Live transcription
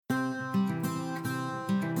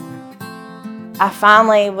I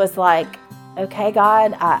finally was like, okay,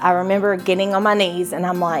 God, I remember getting on my knees and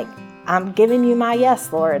I'm like, I'm giving you my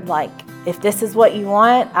yes, Lord. Like, if this is what you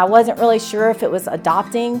want, I wasn't really sure if it was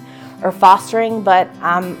adopting or fostering, but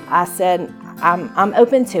I said, I'm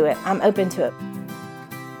open to it. I'm open to it.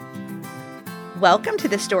 Welcome to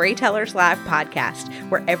the Storytellers Live podcast,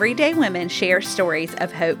 where everyday women share stories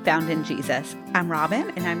of hope found in Jesus. I'm Robin,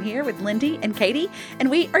 and I'm here with Lindy and Katie, and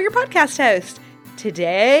we are your podcast hosts.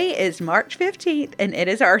 Today is March 15th, and it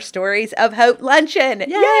is our Stories of Hope Luncheon.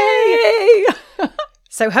 Yay!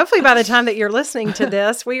 So hopefully by the time that you're listening to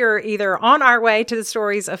this, we are either on our way to the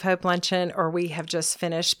Stories of Hope Luncheon or we have just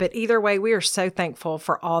finished. But either way, we are so thankful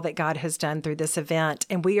for all that God has done through this event.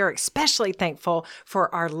 And we are especially thankful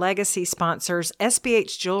for our legacy sponsors,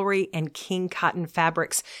 SBH Jewelry and King Cotton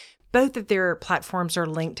Fabrics. Both of their platforms are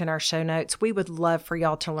linked in our show notes. We would love for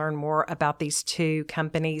y'all to learn more about these two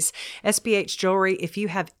companies. SBH Jewelry, if you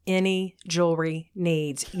have any jewelry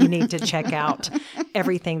needs, you need to check out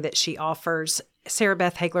everything that she offers. Sarah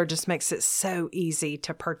Beth Hagler just makes it so easy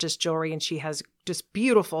to purchase jewelry, and she has just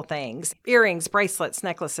beautiful things, earrings, bracelets,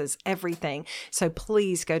 necklaces, everything. So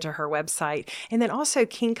please go to her website. And then also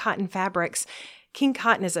King Cotton Fabrics. King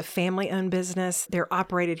Cotton is a family-owned business. They're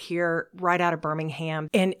operated here right out of Birmingham.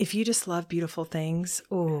 And if you just love beautiful things,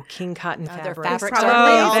 King Cotton Fabrics. Their fabrics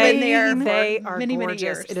are been there they for are many gorgeous.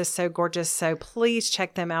 years. It is so gorgeous. So please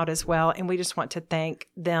check them out as well. And we just want to thank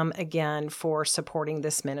them again for supporting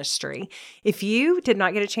this ministry. If you did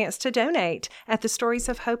not get a chance to donate at the Stories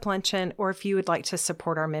of Hope Luncheon, or if you would like to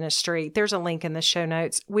support our ministry, there's a link in the show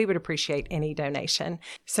notes. We would appreciate any donation.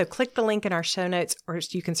 So click the link in our show notes, or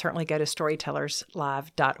you can certainly go to storytellerslive.org.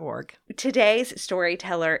 Today's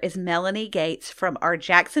storyteller is Melanie Gates from our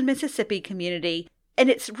Jackson, Mississippi community. And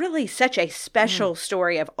it's really such a special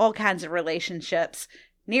story of all kinds of relationships,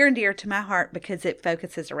 near and dear to my heart because it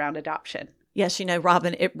focuses around adoption. Yes,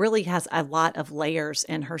 Robin, it really has a lot of layers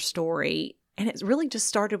in her story. And it really just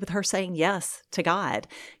started with her saying yes to God.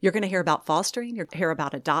 You're going to hear about fostering, you're going to hear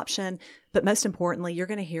about adoption, but most importantly, you're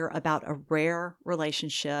going to hear about a rare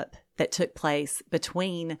relationship that took place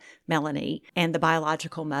between Melanie and the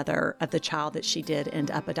biological mother of the child that she did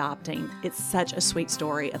end up adopting. It's such a sweet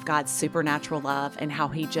story of God's supernatural love and how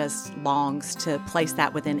he just longs to place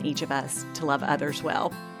that within each of us to love others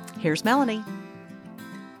well. Here's Melanie.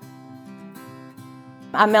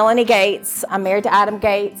 I'm Melanie Gates. I'm married to Adam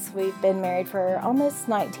Gates. We've been married for almost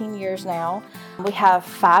 19 years now. We have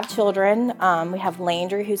 5 children. We have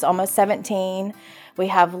Landry, who's almost 17. We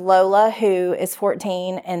have Lola, who is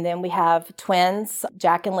 14. And then we have twins,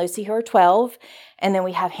 Jack and Lucy, who are 12. And then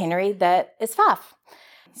we have Henry, that is 5.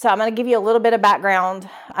 So I'm going to give you a little bit of background.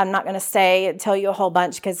 I'm not going to tell you a whole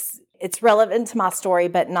bunch because it's relevant to my story,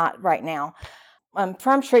 but not right now. I'm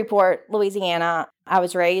from Shreveport, Louisiana. I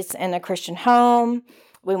was raised in a Christian home.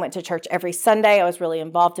 We went to church every Sunday. I was really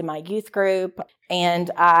involved in my youth group.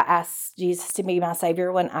 And I asked Jesus to be my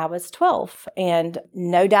Savior when I was 12. And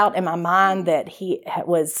no doubt in my mind that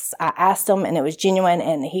I asked him and it was genuine,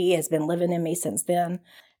 and he has been living in me since then.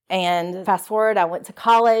 And fast forward, I went to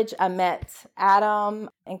college. I met Adam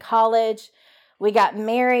in college. We got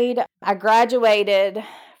married. I graduated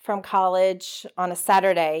from college on a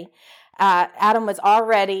Saturday. Adam was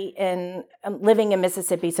already living in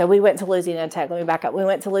Mississippi, so we went to Louisiana Tech. Let me back up. We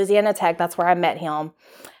went to Louisiana Tech. That's where I met him.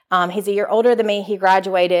 He's a year older than me. He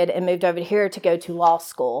graduated and moved over here to go to law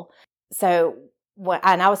school. And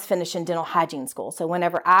I was finishing dental hygiene school. So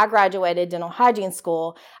whenever I graduated dental hygiene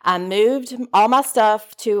school, I moved all my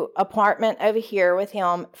stuff to apartment over here with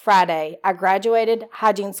him Friday. I graduated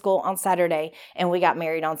hygiene school on Saturday, and we got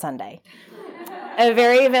married on Sunday. A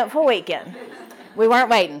very eventful weekend. We weren't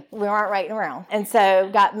waiting. We weren't waiting around. And so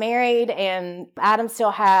got married, and Adam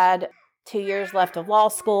still had 2 years left of law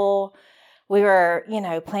school. We were,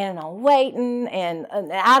 planning on waiting, and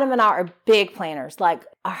Adam and I are big planners.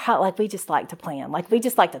 We just like to plan. We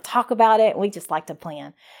just like to talk about it, and we just like to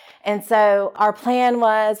plan. And so our plan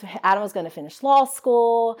was Adam was going to finish law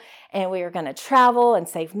school, and we were going to travel and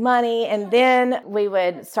save money, and then we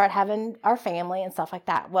would start having our family and stuff like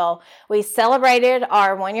that. Well, we celebrated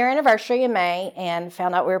our 1-year anniversary in May and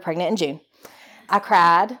found out we were pregnant in June. I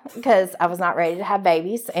cried because I was not ready to have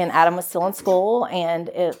babies, and Adam was still in school, and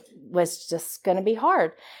it was just going to be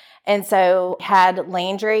hard. And so had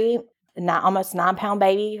Landry, almost 9-pound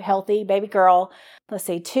baby, healthy baby girl,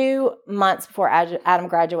 2 months before Adam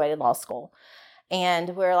graduated law school. And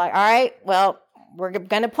we were like, all right, well, we're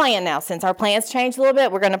going to plan now. Since our plans changed a little bit,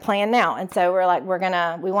 we're going to plan now. And so we're like,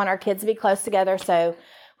 we want our kids to be close together. So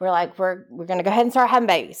we're like, we're going to go ahead and start having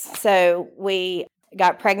babies. So we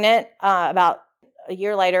got pregnant about a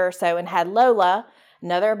year later or so and had Lola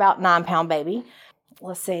another about 9-pound baby.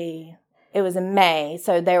 Let's see, it was in May.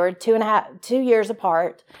 So they were 2 years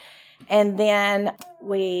apart. And then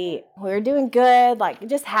we were doing good, like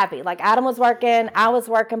just happy. Like Adam was working, I was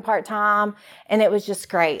working part-time, and it was just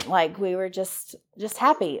great. Like we were just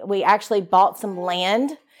happy. We actually bought some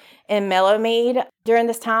land in Meadowmead during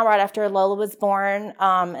this time, right after Lola was born,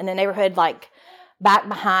 in a neighborhood like back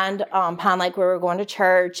behind Pine Lake where we were going to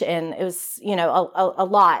church. And it was, a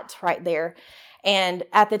lot right there. And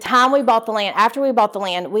at the time we bought the land, after we bought the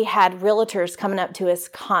land, we had realtors coming up to us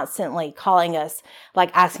constantly calling us, like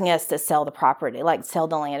asking us to sell the property, like sell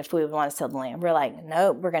the land if we would want to sell the land. We're like,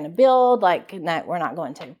 nope, we're going to build. Like, no, we're not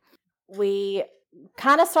going to. We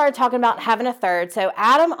kind of started talking about having a third. So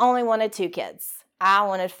Adam only wanted 2 kids. I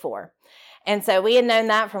wanted 4. And so we had known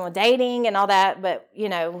that from dating and all that. But,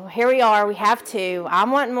 here we are. We have 2. I'm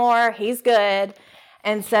wanting more. He's good.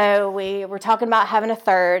 And so we were talking about having a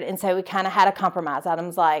third. And so we kind of had a compromise.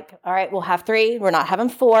 Adam's like, all right, we'll have 3. We're not having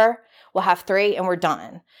 4. We'll have 3 and we're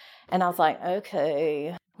done. And I was like,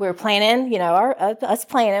 okay. We were planning, us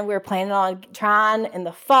planning. We were planning on trying in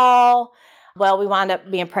the fall. Well, we wound up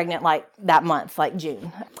being pregnant like that month, like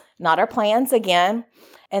June. Not our plans again.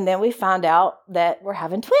 And then we found out that we're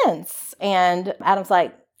having twins. And Adam's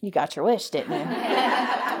like, you got your wish, didn't you?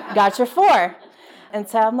 Got your 4. And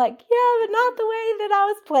so I'm like, yeah, but not the way that I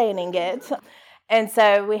was planning it. And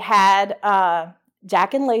so we had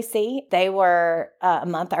Jack and Lucy. They were a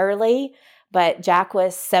month early, but Jack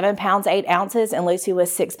was 7 pounds, 8 ounces, and Lucy was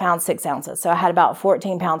 6 pounds, 6 ounces. So I had about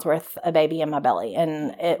 14 pounds worth of baby in my belly.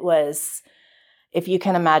 And it was, if you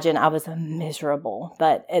can imagine, I was miserable,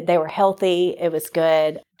 but they were healthy. It was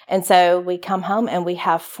good. And so we come home and we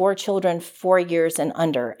have 4 children, 4 years and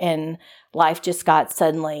under. And life just got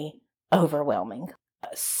suddenly overwhelming.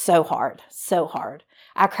 So hard.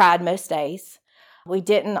 I cried most days.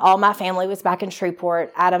 All my family was back in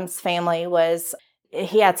Shreveport. Adam's family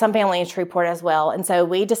he had some family in Shreveport as well. And so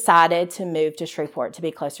we decided to move to Shreveport to be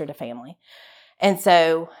closer to family. And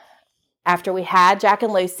so after we had Jack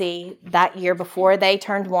and Lucy, that year before they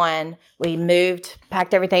turned 1, we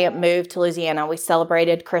packed everything up, moved to Louisiana. We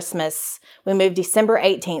celebrated Christmas. We moved December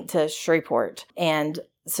 18th to Shreveport. And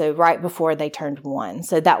so right before they turned 1.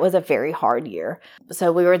 So that was a very hard year.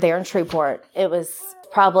 So we were there in Shreveport. It was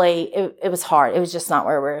it was hard. It was just not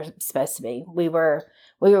where we were supposed to be. We were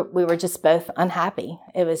just both unhappy.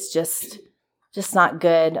 It was just not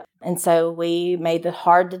good. And so we made the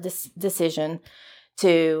hard decision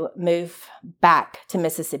to move back to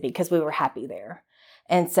Mississippi because we were happy there.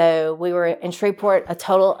 And so we were in Shreveport a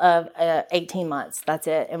total of 18 months. That's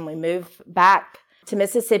it. And we moved back to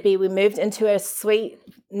Mississippi. We moved into a sweet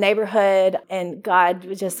neighborhood, and God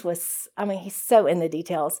just he's so in the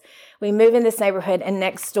details. We move in this neighborhood, and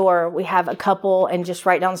next door we have a couple, and just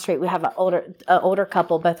right down the street we have an older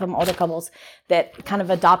couple, both of them older couples, that kind of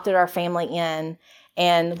adopted our family in.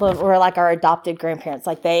 And we're like our adopted grandparents.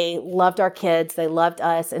 Like they loved our kids. They loved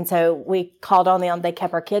us. And so we called on them. They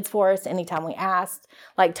kept our kids for us anytime we asked.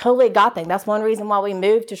 Like totally God thing. That's one reason why we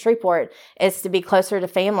moved to Shreveport, is to be closer to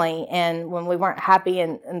family. And when we weren't happy,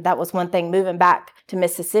 and that was one thing, moving back to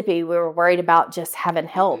Mississippi, we were worried about just having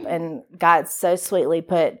help. And God so sweetly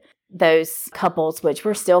put those couples, which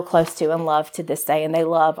we're still close to and love to this day. And they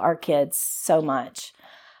love our kids so much.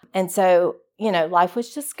 And so life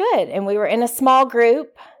was just good. And we were in a small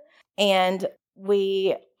group, and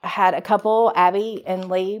we had a couple, Abby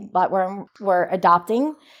and Lee, were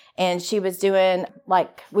adopting, and she was doing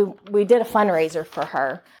we did a fundraiser for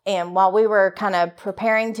her. And while we were kind of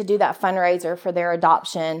preparing to do that fundraiser for their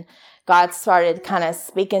adoption, God started kind of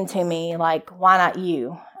speaking to me like, why not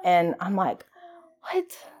you? And I'm like,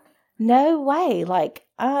 what? No way.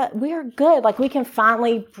 We are good. We can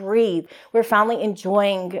finally breathe. We're finally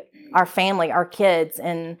enjoying our family, our kids,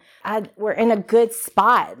 and we're in a good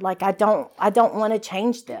spot. I don't want to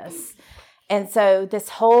change this. And so this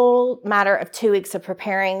whole matter of 2 weeks of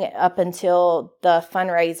preparing up until the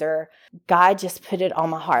fundraiser, God just put it on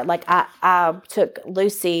my heart. I took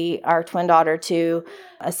Lucy, our twin daughter, to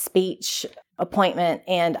a speech appointment,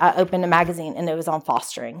 and I opened a magazine, and it was on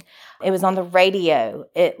fostering. It was on the radio.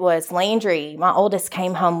 It was Landry, my oldest,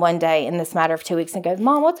 came home one day in this matter of 2 weeks and goes,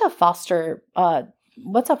 Mom, what's a foster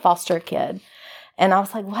kid? And I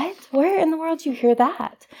was like, what? Where in the world did you hear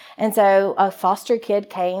that? And so a foster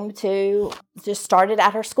kid just started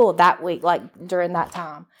at her school that week, during that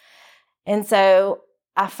time. And so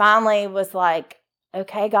I finally was like,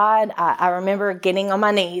 okay, God, I remember getting on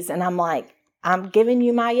my knees, and I'm like, I'm giving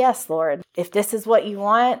you my yes, Lord. If this is what you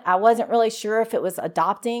want, I wasn't really sure if it was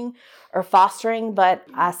adopting or fostering, but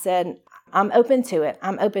I said, I'm open to it.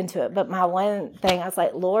 But my one thing, I was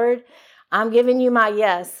like, Lord, I'm giving you my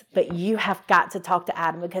yes, but you have got to talk to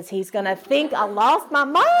Adam because he's going to think I lost my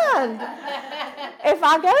mind if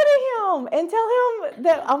I go to him and tell him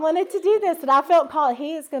that I wanted to do this and I felt called.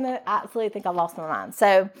 He is going to absolutely think I lost my mind.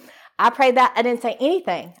 So I prayed that. I didn't say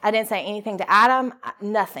anything. I didn't say anything to Adam,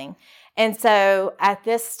 nothing. And so at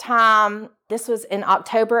this time, this was in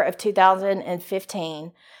October of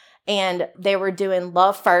 2015, and they were doing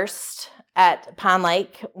Love First at Pine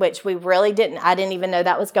Lake, which I didn't even know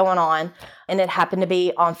that was going on. And it happened to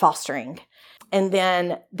be on fostering. And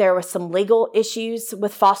then there was some legal issues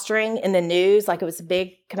with fostering in the news. Like, it was a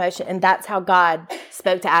big commotion. And that's how God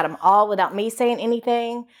spoke to Adam, all without me saying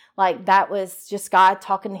anything. Like, that was just God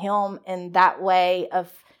talking to him in that way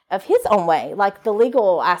of his own way, like the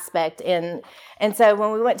legal aspect. And so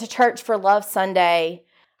when we went to church for Love Sunday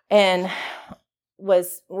and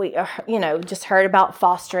we just heard about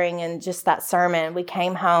fostering and just that sermon, we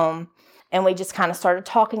came home and we just kind of started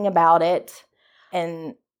talking about it.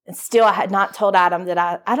 And still, I had not told Adam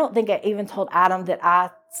that I don't think I even told Adam that I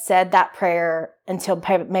said that prayer until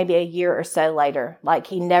maybe a year or so later. Like,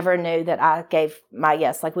 he never knew that I gave my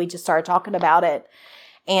yes. Like, we just started talking about it.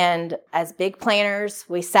 And as big planners,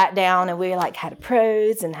 we sat down and we had a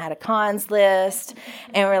pros and had a cons list.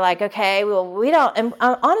 And we're like, okay, well,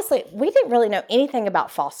 honestly, we didn't really know anything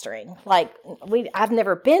about fostering. Like, I've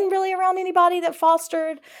never been really around anybody that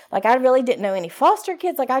fostered. Like, I really didn't know any foster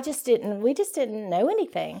kids. Like, we just didn't know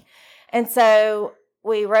anything. And so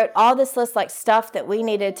we wrote all this list, like stuff that we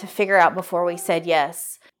needed to figure out before we said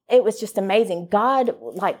yes. It was just amazing. God,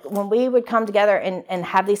 like, when we would come together and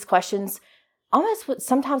have these questions, almost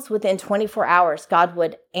sometimes within 24 hours, God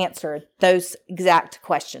would answer those exact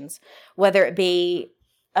questions, whether it be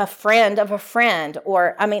a friend of a friend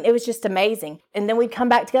it was just amazing. And then we'd come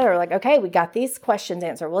back together like, okay, we got these questions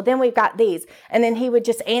answered. Well, then we've got these. And then he would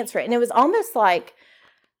just answer it. And it was almost like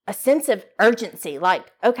a sense of urgency. Like,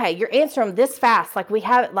 okay, you're answering them this fast. Like, we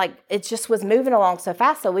have it, like, it just was moving along so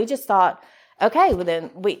fast. So we just thought, okay, well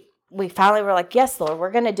then we finally were like, yes, Lord,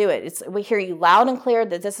 we're going to do it. We hear you loud and clear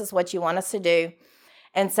that this is what you want us to do.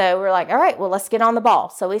 And so we're like, all right, well, let's get on the ball.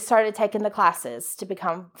 So we started taking the classes to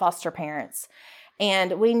become foster parents.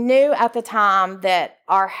 And we knew at the time that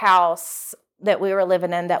our house that we were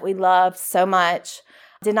living in, that we loved so much,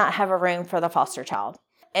 did not have a room for the foster child.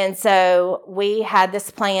 And so we had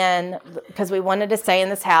this plan, because we wanted to stay in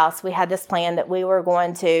this house. We had this plan that we were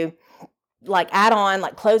going to add on,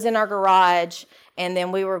 close in our garage, and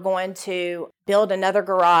then we were going to build another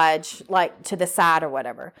garage, to the side or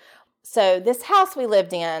whatever. So this house we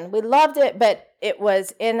lived in, we loved it, but it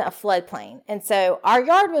was in a floodplain. And so our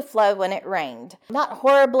yard would flood when it rained. Not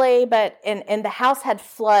horribly, but and the house had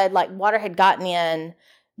flood, water had gotten in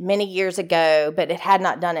many years ago, but it had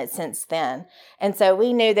not done it since then. And so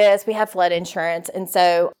we knew this. We had flood insurance. And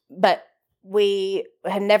so, but we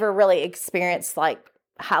had never really experienced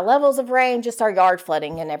high levels of rain, just our yard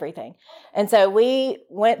flooding and everything. And so we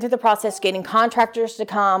went through the process getting contractors to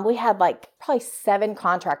come. We had probably 7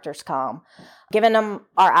 contractors come, giving them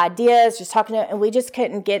our ideas, just talking to them, and we just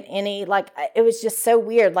couldn't get any, it was just so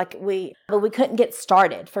weird. But we couldn't get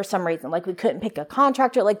started for some reason. We couldn't pick a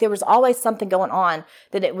contractor. There was always something going on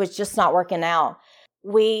that it was just not working out.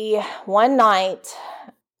 One night,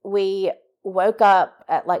 we woke up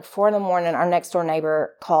at 4 a.m. Our next door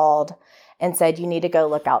neighbor called and said, you need to go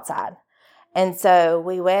look outside. And so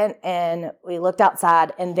we went and we looked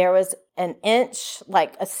outside, and there was an inch,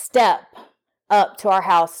 a step up to our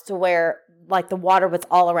house to where the water was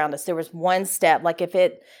all around us. There was one step,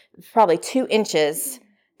 probably 2 inches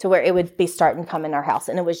to where it would be starting to come in our house.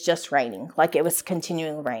 And it was just raining, it was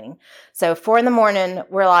continuing raining. So 4 a.m,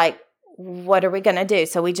 we're like, what are we going to do?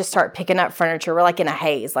 So we just start picking up furniture. We're in a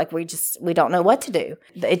haze. We don't know what to do.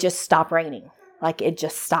 It just stopped raining. It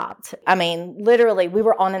just stopped. I mean, literally, we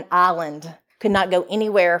were on an island, could not go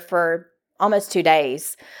anywhere for almost 2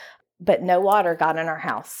 days, but no water got in our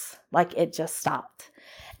house. It just stopped.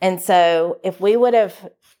 And so if we would have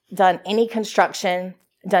done any construction,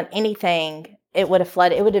 done anything, it would have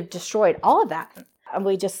flooded. It would have destroyed all of that. And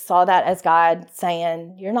we just saw that as God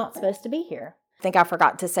saying, you're not supposed to be here. I think I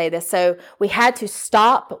forgot to say this. So we had to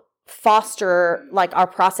stop foster, our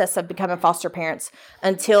process of becoming foster parents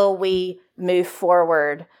until we move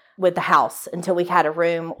forward with the house, until we had a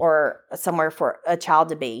room or somewhere for a child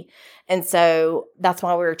to be. And so that's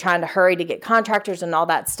why we were trying to hurry to get contractors and all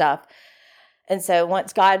that stuff. And so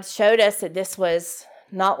once God showed us that this was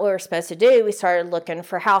not what we were supposed to do, we started looking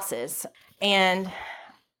for houses. And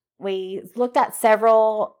we looked at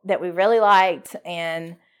several that we really liked,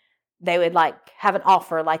 and they would have an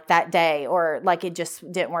offer that day, or it just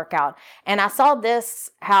didn't work out. And I saw this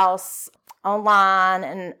house online,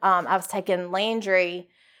 and I was taking Landry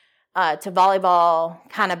to volleyball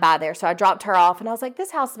kind of by there. So I dropped her off, and I was like,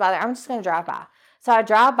 this house is by there. I'm just going to drive by. So I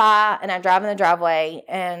drive by, and I drive in the driveway,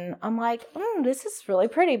 and I'm like, this is really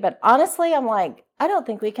pretty. But honestly, I'm like, I don't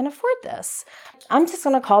think we can afford this. I'm just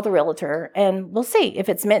going to call the realtor, and we'll see. If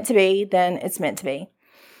it's meant to be, then it's meant to be.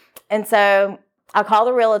 And so I call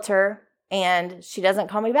the realtor, and she doesn't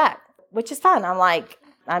call me back, which is fine. I'm like,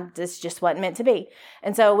 this just wasn't meant to be.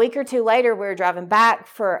 And so a week or two later, we were driving back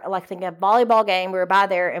for like I think a volleyball game. We were by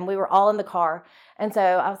there, and we were all in the car. And so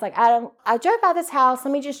I was like, Adam, I drove by this house.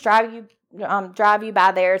 Let me just drive you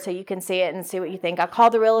by there so you can see it and see what you think. I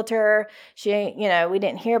called the realtor. She, we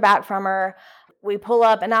didn't hear back from her. We pull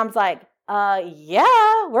up, and I was like,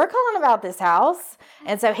 yeah, we're calling about this house.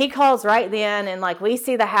 And so he calls right then, and like we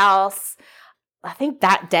see the house, I think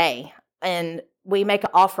that day, and we make an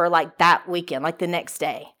offer like that weekend, like the next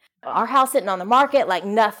day. Our house sitting on the market, like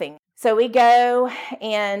nothing. So we go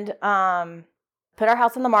and put our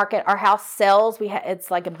house on the market. Our house sells. It's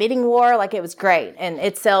like a bidding war. Like it was great. And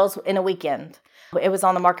it sells in a weekend. It was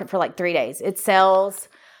on the market for like 3 days. It sells.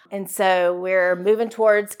 And so we're moving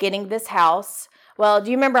towards getting this house. Well, do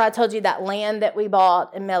you remember I told you that land that we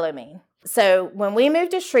bought in Melanie? So when we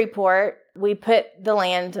moved to Shreveport, we put the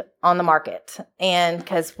land on the market, and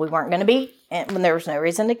because we weren't going to be, and when there was no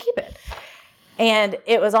reason to keep it. And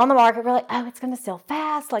it was on the market. We're like, oh, it's going to sell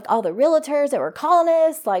fast. Like all the realtors that were calling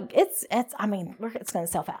us, like it's going to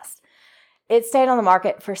sell fast. It stayed on the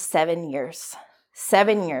market for 7 years.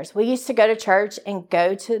 7 years. We used to go to church and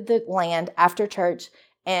go to the land after church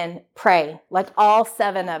and pray, like all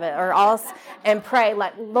 7 of it, and pray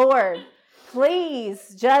like, Lord,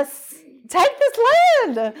 please just take this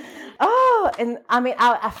land. Oh, and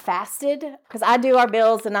I fasted because I do our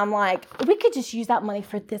bills, and I'm like, we could just use that money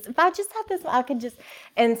for this. If I just had this, I could just.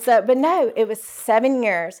 And so, but no, it was 7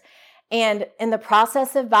 years. And in the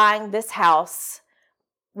process of buying this house,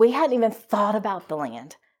 we hadn't even thought about the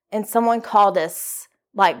land. And someone called us,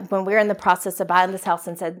 like when we were in the process of buying this house,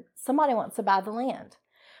 and said, somebody wants to buy the land.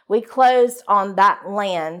 We closed on that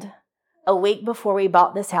land a week before we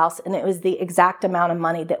bought this house, and it was the exact amount of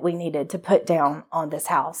money that we needed to put down on this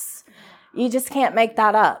house. You just can't make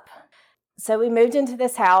that up. So we moved into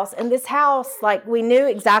this house, and this house, like we knew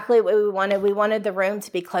exactly what we wanted. We wanted the room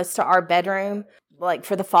to be close to our bedroom, like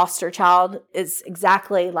for the foster child. It's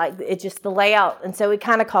exactly like it's just the layout. And so we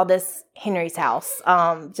kind of called this Henry's house,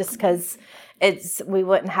 just because we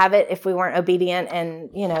wouldn't have it if we weren't obedient and,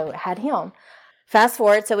 had him. Fast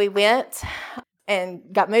forward, so we went and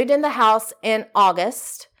got moved in the house in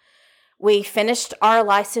August. We finished our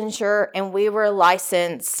licensure, and we were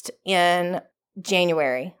licensed in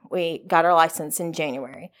January. We got our license in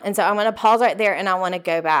January. And so I'm going to pause right there, and I want to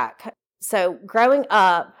go back. So growing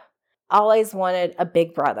up, I always wanted a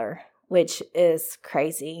big brother, which is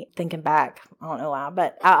crazy thinking back. I don't know why,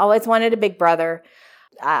 but I always wanted a big brother.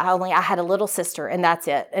 I had a little sister, and that's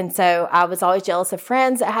it. And so I was always jealous of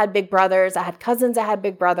friends that had big brothers. I had cousins that had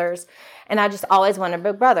big brothers, and I just always wanted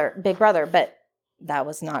a big brother, but that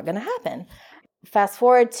was not going to happen. Fast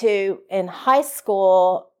forward to in high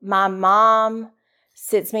school, my mom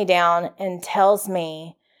sits me down and tells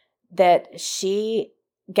me that she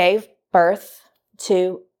gave birth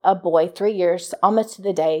to a boy 3 years, almost to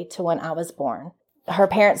the day to when I was born. Her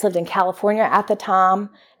parents lived in California at the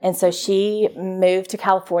time, and so she moved to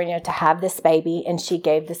California to have this baby, and she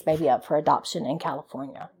gave this baby up for adoption in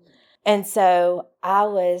California. And so I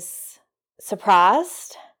was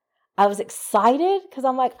surprised. I was excited because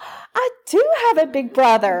I'm like, I do have a big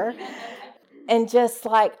brother. And just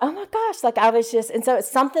like, oh my gosh, like I was just, and so it's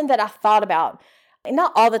something that I thought about,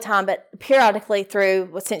 not all the time, but periodically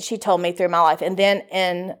since she told me through my life. And then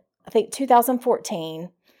in, I think 2014,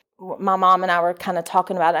 my mom and I were kind of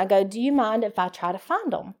talking about it. I go, do you mind if I try to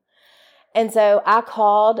find them? And so I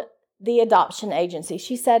called the adoption agency.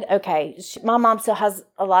 She said, okay. My mom still has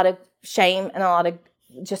a lot of shame and a lot of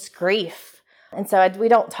just grief. And so we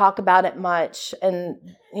don't talk about it much. And,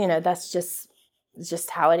 that's just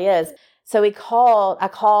how it is. So I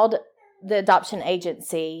called the adoption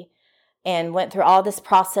agency and went through all this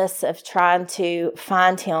process of trying to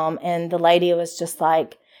find him. And the lady was just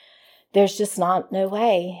like, there's just no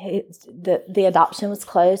way. The adoption was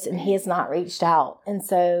closed, and he has not reached out. And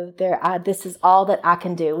so this is all that I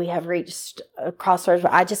can do. We have reached a crossroads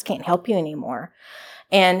where I just can't help you anymore.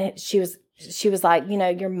 And she was like,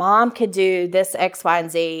 your mom could do this X, Y,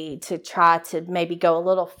 and Z to try to maybe go a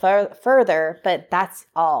little further, but that's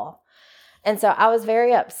all. And so I was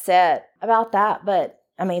very upset about that, but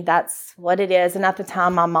that's what it is. And at the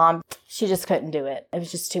time, my mom, she just couldn't do it. It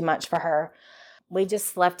was just too much for her. we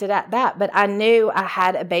just left it at that. But I knew I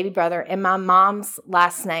had a baby brother, and my mom's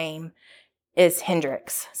last name is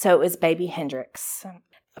Hendricks. So it was baby Hendricks.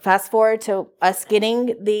 Fast forward to us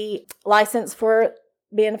getting the license for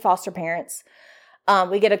being foster parents.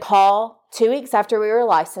 We get a call 2 weeks after we were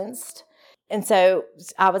licensed. And so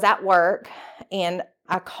I was at work, and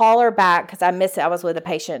I call her back because I missed it. I was with a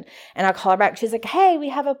patient. And I call her back. She's like, hey, we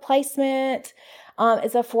have a placement.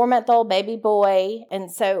 It's a 4-month-old baby boy.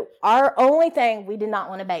 And so our only thing, we did not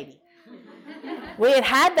want a baby. We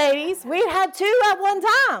had babies. We had 2 at one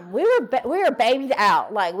time. We were babied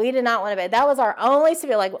out. Like, we did not want a baby. That was our only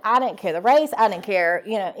severe. Like, I didn't care the race. I didn't care,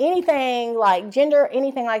 anything like gender,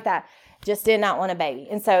 anything like that. Just did not want a baby.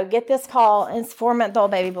 And so get this call, and it's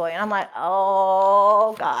 4-month-old baby boy. And I'm like,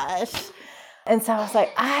 oh, gosh. And so I was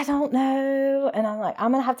like, I don't know. And I'm like,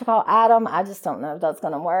 I'm going to have to call Adam. I just don't know if that's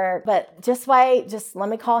going to work. But just wait. Just let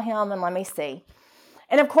me call him and let me see.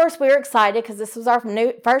 And, of course, we were excited because this was our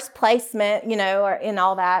first placement, and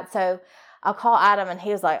all that. So I'll call Adam, and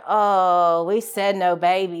he was like, oh, we said no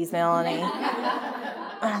babies, Melanie. And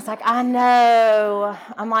I was like, I know.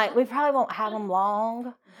 I'm like, we probably won't have them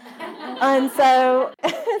long. And so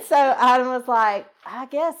Adam was like, I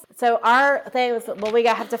guess. So our thing was, well, we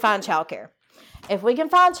have to find childcare. If we can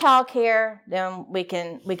find childcare, then we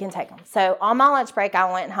can take them. So on my lunch break,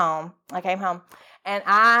 I came home, and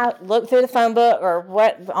I looked through the phone book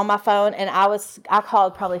on my phone, and I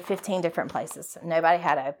called probably 15 different places. Nobody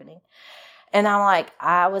had an opening. And I'm like,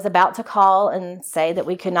 I was about to call and say that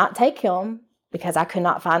we could not take him because I could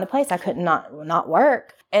not find a place. I could not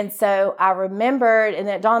work. And so I remembered, and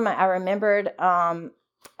it dawned on me, I remembered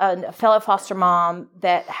a fellow foster mom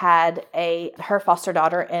that had her foster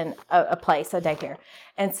daughter in a place, a daycare.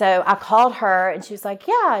 And so I called her, and she was like,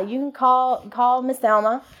 yeah, you can call Miss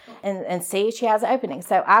Thelma and see if she has an opening.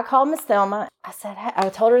 So I called Miss Thelma. I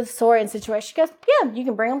told her the story and situation. She goes, yeah, you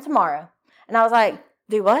can bring them tomorrow. And I was like,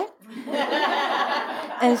 do what?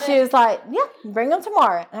 And she was like, yeah, bring them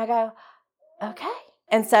tomorrow. And I go, okay.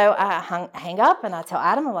 And so I hang up, and I tell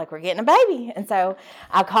Adam, I'm like, we're getting a baby. And so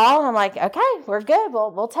I call, and I'm like, okay, we're good.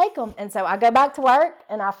 We'll take them. And so I go back to work,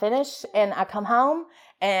 and I finish, and I come home.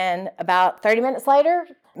 And about 30 minutes later,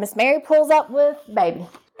 Miss Mary pulls up with baby.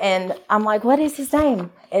 And I'm like, what is his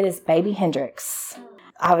name? It is baby Hendricks.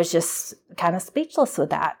 I was just kind of speechless with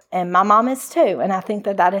that. And my mom is too. And I think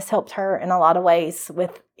that has helped her in a lot of ways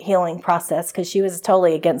with healing process, because she was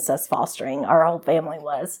totally against us fostering. Our whole family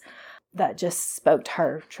was. That just spoke to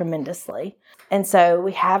her tremendously. And so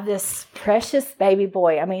we have this precious baby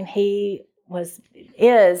boy. I mean, he was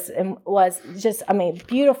just,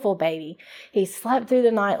 beautiful baby. He slept through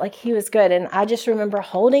the night like he was good. And I just remember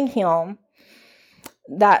holding him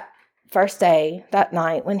that first day, that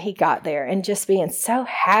night when he got there, and just being so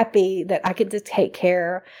happy that I could just take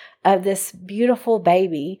care of this beautiful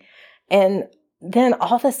baby. And then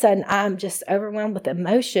all of a sudden, I'm just overwhelmed with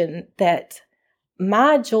emotion that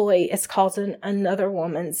my joy is causing another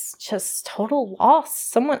woman's just total loss.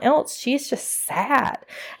 Someone else, she's just sad.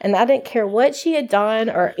 And I didn't care what she had done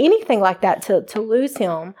or anything like that to lose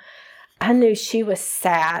him. I knew she was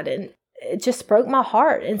sad, and it just broke my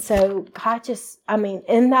heart. And so God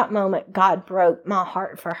in that moment, God broke my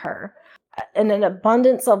heart for her. And an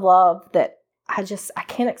abundance of love that I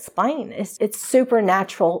can't explain. It's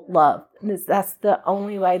supernatural love. That's the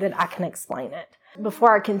only way that I can explain it.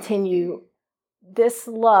 Before I continue, this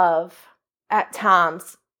love at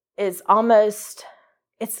times is almost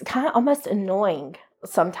annoying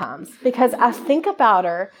sometimes, because I think about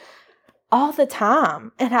her all the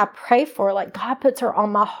time, and I pray for her. Like, God puts her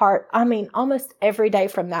on my heart. Almost every day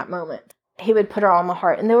from that moment, He would put her on my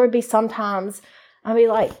heart. And there would be sometimes I'd be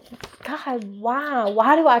like, God, why?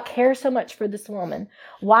 Why do I care so much for this woman?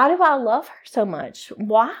 Why do I love her so much?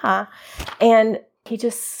 Why? And He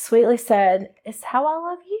just sweetly said, it's how I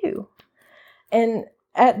love you. And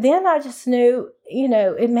then I just knew,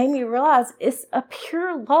 it made me realize it's a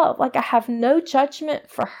pure love. Like, I have no judgment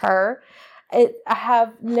for her. I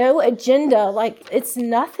have no agenda. Like, it's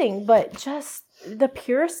nothing but just the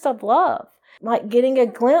purest of love. Like getting a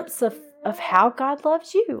glimpse of how God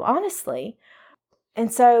loves you, honestly.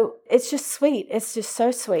 And so it's just sweet. It's just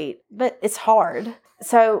so sweet, but it's hard.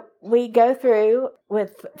 So we go through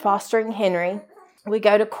with fostering Henry. We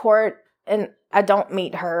go to court, and I don't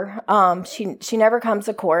meet her. She never comes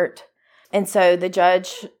to court. And so the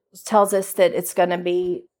judge tells us that it's going to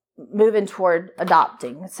be moving toward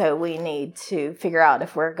adopting. So we need to figure out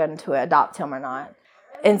if we're going to adopt him or not.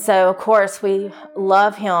 And so, of course, we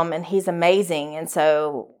love him, and he's amazing. And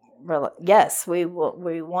so, yes, we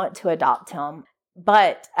want to adopt him.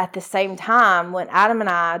 But at the same time, when Adam and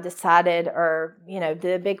I decided, or,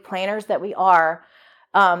 the big planners that we are,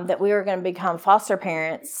 that we were going to become foster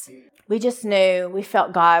parents, we just knew, we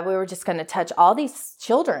felt God, we were just going to touch all these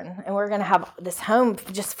children, and we were going to have this home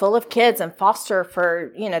just full of kids and foster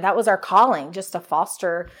for, that was our calling, just to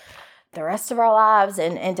foster the rest of our lives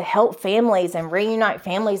and to help families and reunite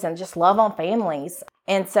families and just love on families.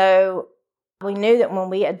 And so we knew that when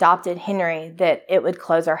we adopted Henry that it would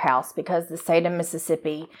close our house, because the state of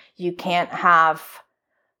Mississippi, you can't have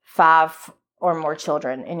 5 or more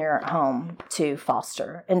children in your home to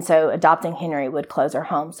foster. And so adopting Henry would close our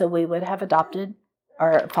home. So we would have adopted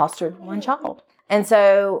or fostered one child. And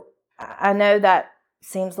so I know that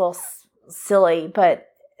seems a little silly, but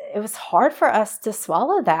it was hard for us to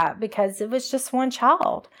swallow that because it was just one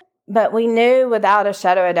child. But we knew without a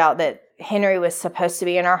shadow of a doubt that Henry was supposed to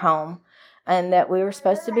be in our home and that we were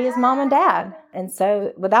supposed to be his mom and dad. And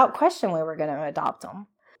so without question, we were going to adopt him.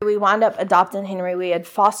 We wound up adopting Henry. We had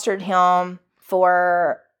fostered him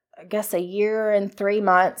for, I guess, 1 year and 3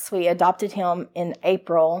 months. We adopted him in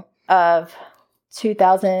April of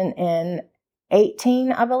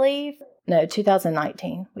 2018, I believe. No,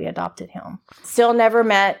 2019, we adopted him. Still never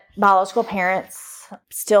met biological parents.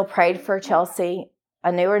 Still prayed for Chelsea.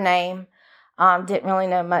 I knew her name. Didn't really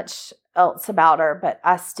know much else about her, but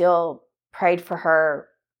I still prayed for her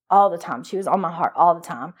all the time. She was on my heart all the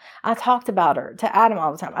time. I talked about her to Adam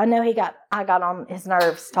all the time. I know I got on his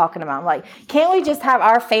nerves talking about him. Like, can't we just have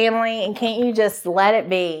our family and can't you just let it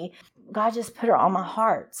be? God just put her on my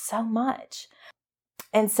heart so much.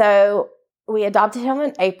 And so we adopted him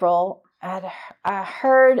in April. I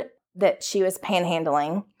heard that she was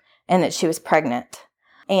panhandling and that she was pregnant.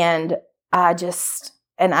 And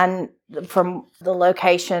from the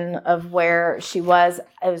location of where she was,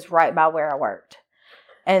 it was right by where I worked.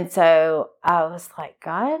 And so I was like,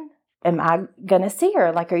 God, am I going to see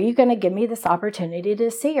her? Like, are you going to give me this opportunity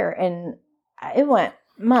to see her? And it went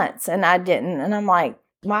months and I didn't. And I'm like,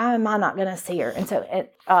 why am I not going to see her? And so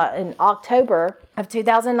in October of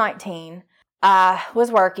 2019, I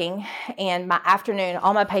was working, and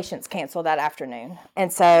all my patients canceled that afternoon.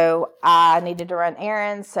 And so I needed to run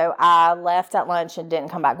errands, so I left at lunch and didn't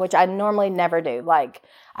come back, which I normally never do. Like,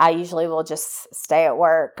 I usually will just stay at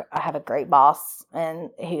work. I have a great boss,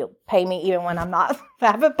 and he'll pay me even when I'm not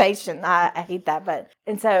have a patient. I hate that.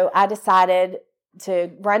 And so I decided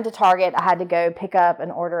to run to Target. I had to go pick up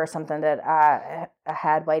an order or something that I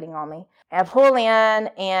had waiting on me. I pull in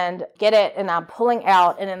and get it, and I'm pulling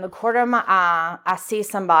out, and in the corner of my eye, I see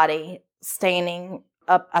somebody standing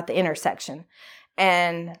up at the intersection.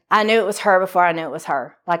 And I knew it was her before I knew it was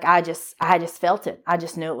her. Like, I just felt it. I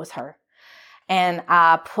just knew it was her. And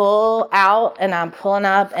I pull out, and I'm pulling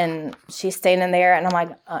up, and she's standing there, and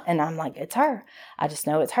I'm like, it's her. I just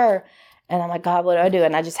know it's her. And I'm like, God, what do I do?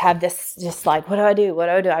 And I just have this, just like, what do I do? What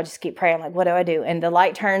do I do? I just keep praying, like, what do I do? And the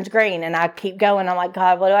light turns green, and I keep going. I'm like,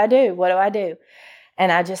 God, what do I do? What do I do? And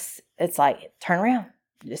it's like, turn around.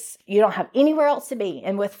 You don't have anywhere else to be.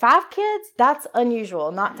 And with 5 kids, that's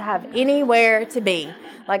unusual, not to have anywhere to be.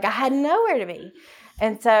 Like, I had nowhere to be.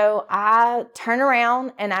 And so I turn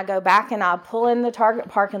around, and I go back, and I pull in the Target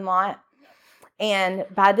parking lot. And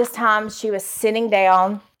by this time, she was sitting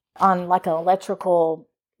down on like an electrical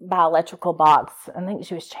box. I think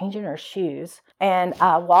she was changing her shoes. And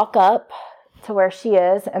I walk up to where she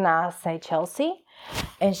is, and I say, Chelsea?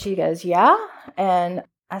 And she goes, yeah. And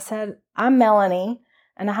I said, I'm Melanie,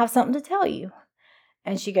 and I have something to tell you.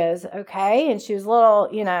 And she goes, okay. And she was a little,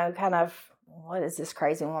 kind of, what is this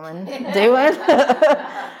crazy woman doing?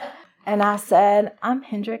 And I said, I'm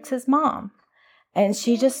Hendrix's mom. And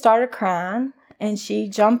she just started crying, and she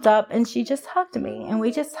jumped up, and she just hugged me. And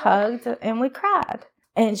we just hugged, and we cried.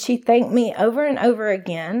 And she thanked me over and over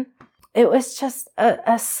again. It was just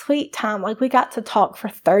a sweet time. Like, we got to talk for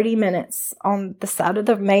 30 minutes on the side of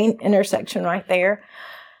the main intersection right there.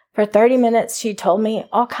 For 30 minutes, she told me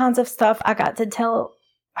all kinds of stuff. I got to tell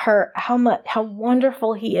her how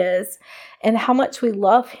wonderful he is and how much we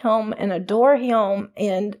love him and adore him,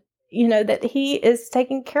 and, that he is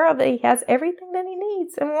taken care of, that he has everything that he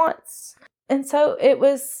needs and wants. And so it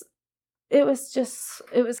was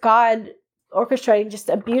God orchestrating just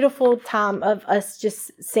a beautiful time of us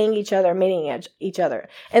just seeing each other, meeting each other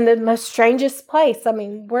in the most strangest place. I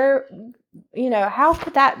mean, how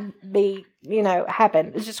could that be,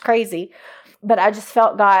 happen? It's just crazy. But I just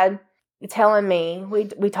felt God telling me,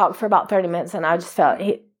 we talked for about 30 minutes, and I just felt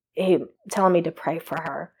he telling me to pray for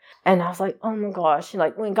her. And I was like, oh my gosh.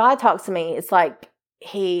 Like, when God talks to me, it's like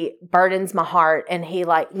he burdens my heart, and he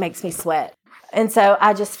like makes me sweat. And so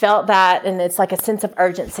I just felt that, and it's like a sense of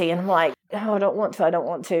urgency. And I'm like, oh, I don't want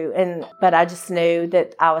to. But I just knew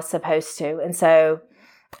that I was supposed to.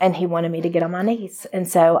 And he wanted me to get on my knees. And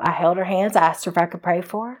so I held her hands. I asked her if I could pray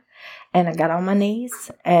for her. And I got on my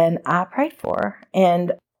knees and I prayed for her.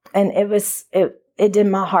 And it did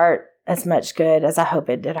my heart as much good as I hope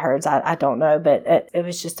it did hers. I don't know, but it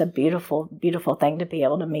was just a beautiful, beautiful thing to be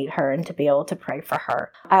able to meet her and to be able to pray for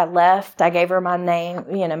her. I left. I gave her my name,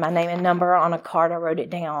 my name and number on a card. I wrote it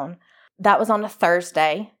down. That was on a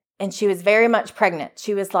Thursday, and she was very much pregnant.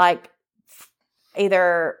 She was like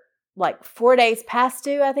either like 4 days past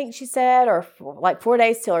due, I think she said, or like 4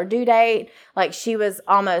 days till her due date. Like she was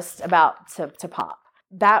almost about to pop.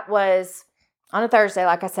 That was on a Thursday,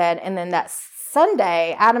 like I said, and then that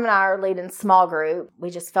Sunday, Adam and I are leading small group. We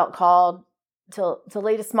just felt called to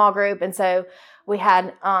lead a small group. And so we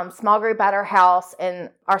had small group at our house,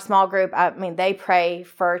 and our small group, they pray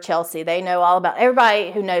for Chelsea. They know all about,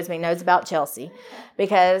 everybody who knows me knows about Chelsea,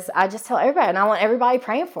 because I just tell everybody, and I want everybody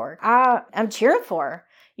praying for her. I'm cheering for her.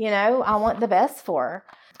 I want the best for her.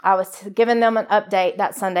 I was giving them an update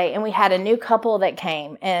that Sunday, and we had a new couple that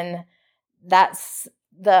came, and that's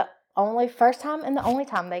the first time and the only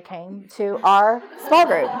time they came to our small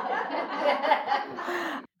group.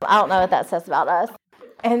 I don't know what that says about us.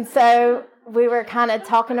 And so we were kind of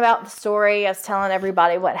talking about the story. I was telling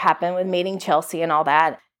everybody what happened with meeting Chelsea and all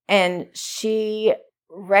that. And she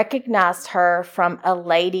recognized her from a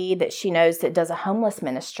lady that she knows that does a homeless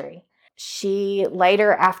ministry. She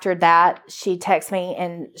later, after that, she texted me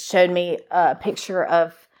and showed me a picture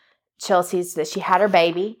of Chelsea's, that she had her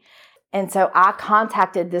baby. And so I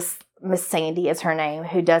contacted this Miss Sandy is her name,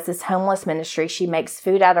 who does this homeless ministry. She makes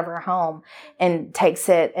food out of her home and takes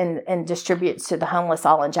it and distributes to the homeless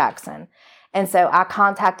all in Jackson. And so I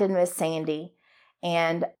contacted Miss Sandy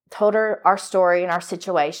and told her our story and our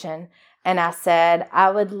situation. And I said, I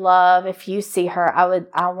would love, if you see her,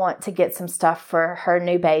 I want to get some stuff for her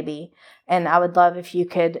new baby. And I would love if you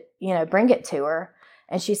could, bring it to her.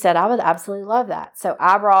 And she said, I would absolutely love that. So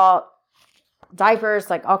I brought diapers,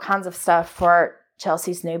 like all kinds of stuff for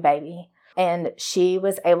Chelsea's new baby. And she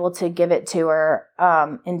was able to give it to her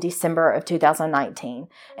in December of 2019.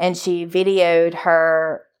 And she videoed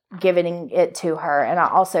her giving it to her. And I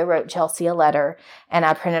also wrote Chelsea a letter, and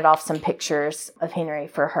I printed off some pictures of Henry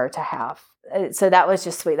for her to have. So that was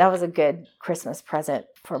just sweet. That was a good Christmas present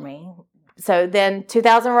for me. So then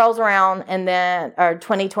 2000 rolls around, or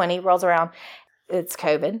 2020 rolls around. It's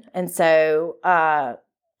COVID. And so,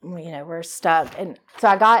 we're stuck. And so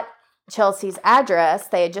I got Chelsea's address.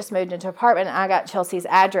 They had just moved into an apartment, and I got Chelsea's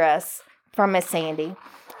address from Miss Sandy.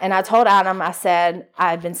 And I told Adam, I said, I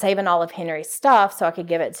had been saving all of Henry's stuff so I could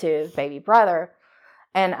give it to his baby brother.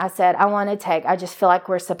 And I said, I just feel like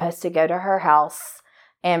we're supposed to go to her house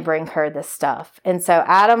and bring her this stuff. And so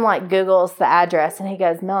Adam Googles the address, and he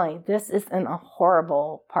goes, Melanie, this is in a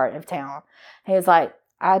horrible part of town. He was like,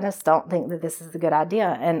 I just don't think that this is a good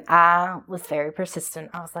idea. And I was very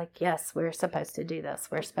persistent. I was like, yes, we're supposed to do this.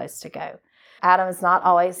 We're supposed to go. Adam is not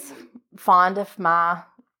always fond of my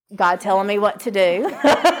God telling me what to do.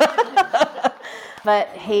 But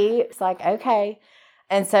he's like, okay.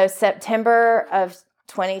 And so September of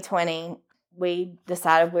 2020, we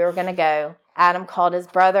decided we were going to go. Adam called his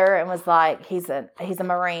brother and was like, he's a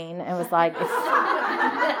Marine, and was like,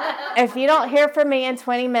 if you don't hear from me in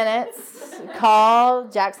 20 minutes, call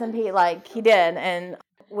Jackson Pete, like he did. And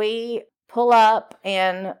we pull up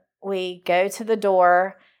and we go to the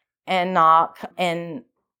door and knock, and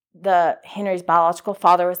Henry's biological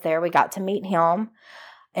father was there. We got to meet him,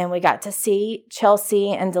 and we got to see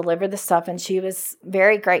Chelsea and deliver the stuff, and she was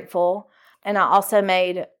very grateful. And I also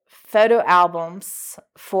made photo albums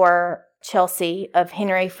for Chelsea of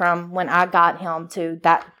Henry from when I got him to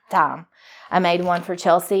that time. I made one for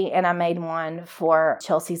Chelsea, and I made one for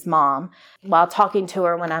Chelsea's mom. While talking to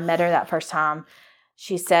her when I met her that first time,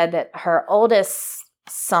 she said that her oldest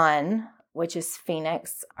son, which is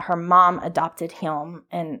Phoenix, her mom adopted him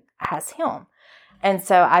and has him. And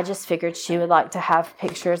so I just figured she would like to have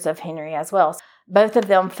pictures of Henry as well. Both of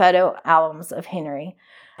them photo albums of Henry.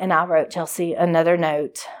 And I wrote Chelsea another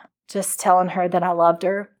note just telling her that I loved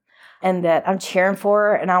her and that I'm cheering for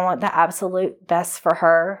her and I want the absolute best for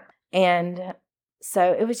her. And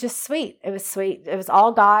so it was just sweet. It was sweet. It was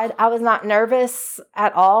all God. I was not nervous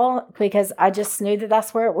at all because I just knew that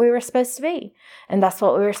that's where we were supposed to be. And that's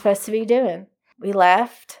what we were supposed to be doing. We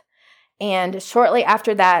left. And shortly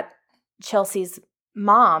after that, Chelsea's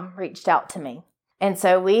mom reached out to me. And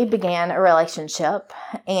so we began a relationship,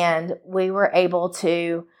 and we were able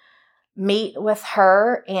to meet with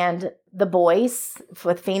her and the boys,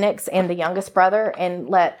 with Phoenix and the youngest brother, and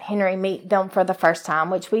let Henry meet them for the first time,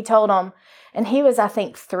 which we told him. And he was, I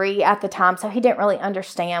think, 3 at the time, so he didn't really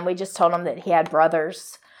understand. We just told him that he had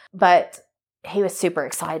brothers, but he was super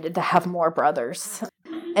excited to have more brothers.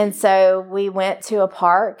 And so we went to a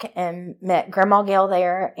park and met Grandma Gail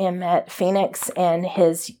there and met Phoenix and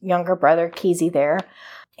his younger brother, Keezy, there.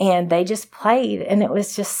 And they just played, and it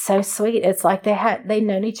was just so sweet. It's like they'd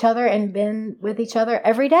known each other and been with each other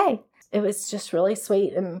every day. It was just really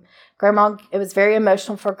sweet. And it was very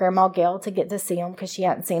emotional for Grandma Gail to get to see him because she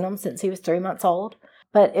hadn't seen him since he was 3 months old.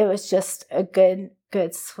 But it was just a good,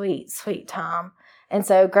 sweet time. And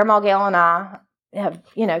so Grandma Gail and I have,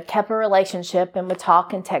 kept a relationship and would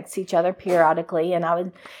talk and text each other periodically.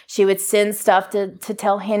 And she would send stuff to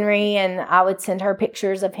tell Henry, and I would send her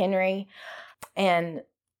pictures of Henry. And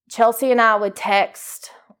Chelsea and I would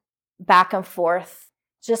text back and forth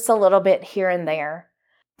just a little bit here and there.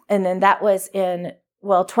 And then that was January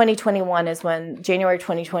 2021 is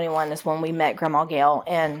when we met Grandma Gail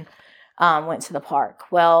and went to the park.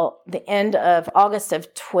 Well, the end of August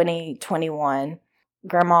of 2021,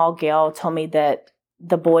 Grandma Gail told me that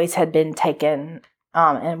the boys had been taken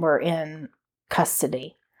and were in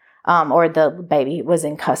custody. Or the baby was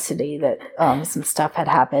in custody, that some stuff had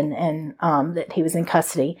happened, and that he was in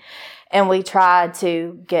custody. And we tried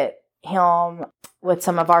to get him with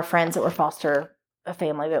some of our friends that were foster a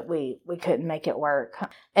family, but we couldn't make it work.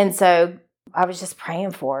 And so I was just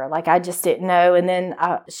praying for her. Like, I just didn't know. And then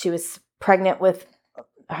she was pregnant with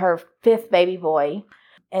her 5th baby boy.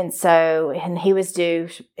 And he was due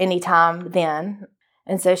anytime then.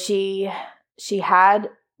 And so she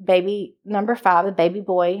had baby number 5, the baby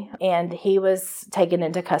boy, and he was taken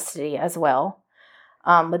into custody as well,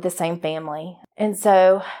 with the same family. And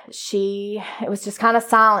so it was just kind of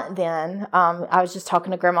silent then. I was just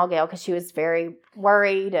talking to Grandma Gail because she was very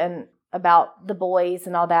worried and about the boys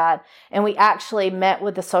and all that. And we actually met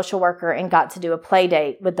with the social worker and got to do a play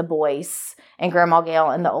date with the boys and Grandma Gail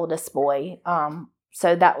and the oldest boy.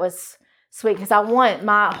 So that was sweet because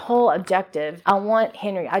my whole objective, I want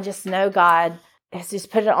Henry. I just know God has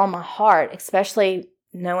just put it on my heart, especially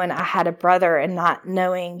knowing I had a brother and not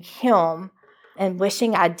knowing him and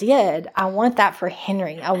wishing I did. I want that for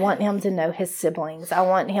Henry. I want him to know his siblings. I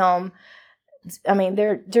want him,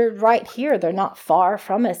 they're right here. They're not far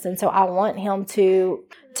from us. And so I want him to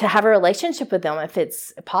have a relationship with them if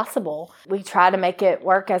it's possible. We try to make it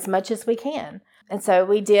work as much as we can. And so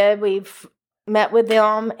we did. We've met with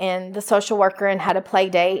them and the social worker and had a play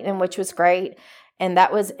date, and which was great. And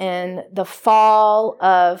that was in the fall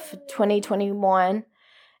of 2021.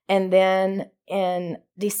 And then in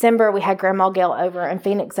December, we had Grandma Gail over and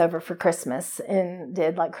Phoenix over for Christmas and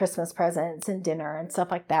did like Christmas presents and dinner and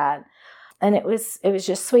stuff like that. And it was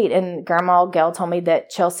just sweet. And Grandma Gail told me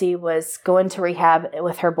that Chelsea was going to rehab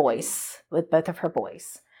with both of her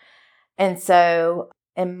boys. And so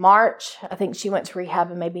in March, I think she went to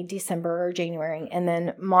rehab in maybe December or January. And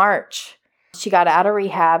then March, she got out of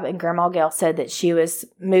rehab, and Grandma Gail said that she was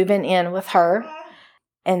moving in with her.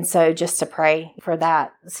 And so just to pray for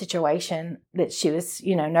that situation, that she was,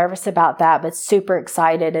 nervous about that, but super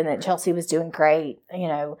excited, and that Chelsea was doing great,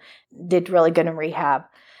 did really good in rehab.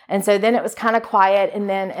 And so then it was kind of quiet. And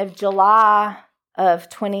then in July of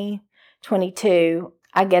 2022,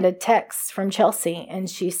 I get a text from Chelsea, and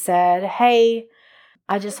she said, "Hey,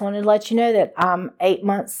 I just wanted to let you know that I'm 8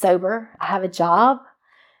 months sober. I have a job.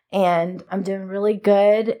 And I'm doing really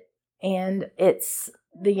good. And it's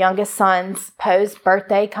the youngest son's Poe's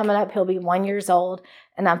birthday coming up. He'll be 1 year old.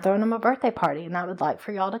 And I'm throwing him a birthday party. And I would like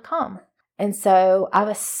for y'all to come." And so I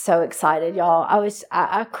was so excited, y'all.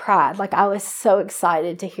 I cried. Like, I was so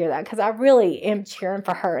excited to hear that because I really am cheering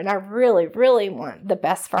for her. And I really, really want the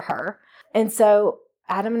best for her. And so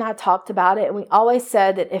Adam and I talked about it. And we always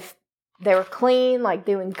said that if they were clean, like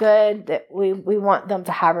doing good, that we want them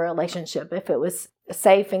to have a relationship. If it was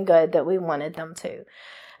safe and good, that we wanted them to.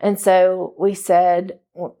 And so we said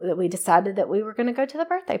that we decided that we were going to go to the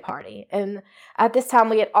birthday party. And at this time,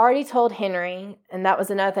 we had already told Henry, and that was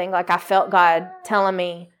another thing. Like, I felt God telling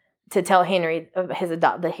me to tell Henry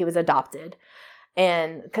that he was adopted.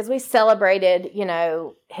 And because we celebrated,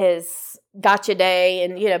 his gotcha day,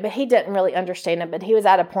 and, but he didn't really understand it. But he was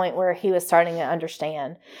at a point where he was starting to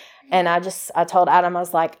understand. And I told Adam, I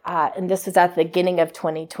was like, and this was at the beginning of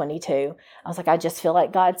 2022. I was like, I just feel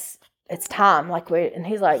like it's time. And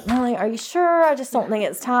he's like, "Melanie, are you sure? I just don't think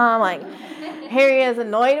it's time." Like, here he is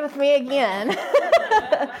annoyed with me again.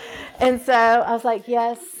 And so I was like,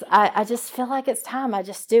 yes, I just feel like it's time. I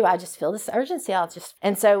just do. I just feel this urgency.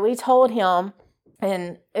 And so we told him,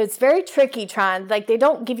 And it's very tricky they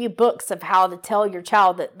don't give you books of how to tell your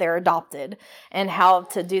child that they're adopted and how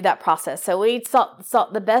to do that process. So we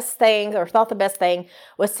thought the best thing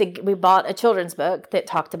was we bought a children's book that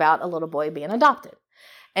talked about a little boy being adopted.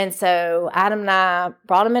 And so Adam and I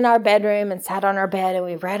brought him in our bedroom and sat on our bed, and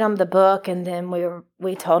we read him the book. And then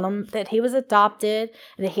we told him that he was adopted,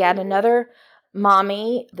 and that he had another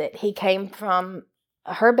mommy, that he came from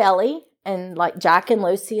her belly. And like Jack and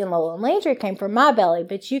Lucy and Lola and Landry came from my belly,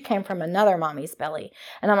 but you came from another mommy's belly.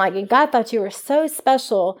 And I'm like, and God thought you were so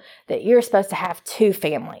special that you're supposed to have two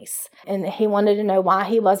families. And he wanted to know why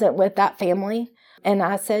he wasn't with that family. And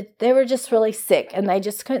I said, they were just really sick and they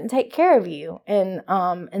just couldn't take care of you. And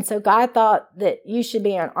so God thought that you should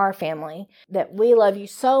be in our family, that we love you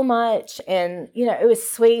so much. And, it was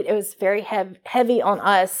sweet. It was very heavy on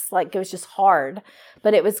us. Like it was just hard,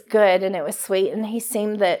 but it was good and it was sweet. And he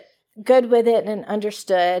seemed good with it and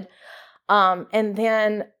understood. And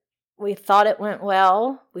then we thought it went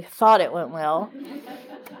well.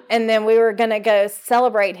 And then we were going to go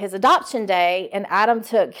celebrate his adoption day, and Adam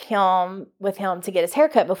took him with him to get his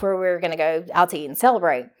haircut before we were going to go out to eat and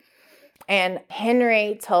celebrate. And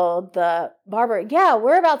Henry told the barber, yeah,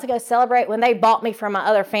 we're about to go celebrate when they bought me from my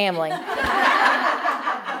other family.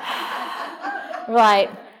 Right.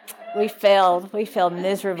 We failed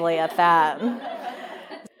miserably at that.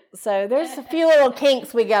 So there's a few little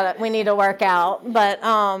kinks we need to work out, but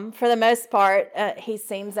for the most part, he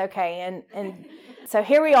seems okay. And so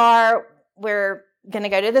here we are. We're going to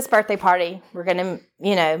go to this birthday party. We're going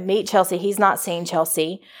to, meet Chelsea. He's not seen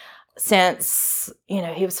Chelsea since,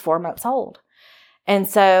 he was 4 months old. And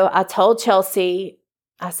so I told Chelsea,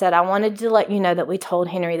 I said, I wanted to let you know that we told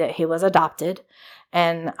Henry that he was adopted.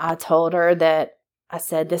 And I told her that, I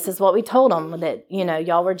said, this is what we told him, that,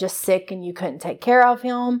 y'all were just sick and you couldn't take care of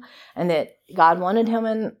him, and that God wanted him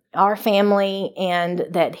in our family, and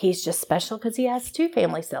that he's just special because he has two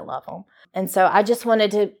families that love him. And so I just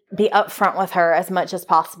wanted to be upfront with her as much as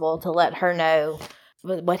possible to let her know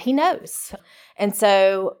what he knows. And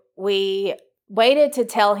so we waited to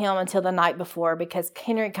tell him until the night before, because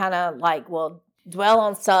Henry kind of will dwell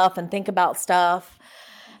on stuff and think about stuff.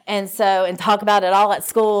 And talk about it all at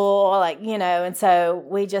school, and so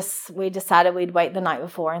we decided we'd wait the night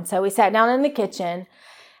before. And so we sat down in the kitchen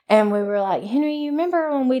and we were like, Henry, you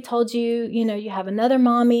remember when we told you, you have another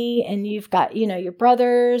mommy and you've got, your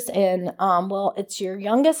brothers, and, it's your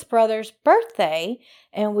youngest brother's birthday,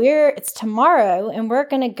 and it's tomorrow, and we're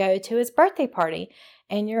going to go to his birthday party,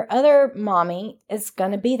 and your other mommy is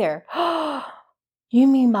going to be there. You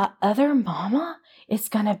mean my other mama is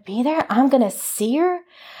going to be there? I'm going to see her?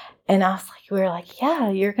 And we were like, yeah,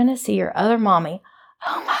 you're going to see your other mommy.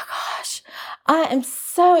 Oh my gosh, I am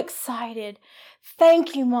so excited.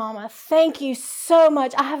 Thank you, Mama. Thank you so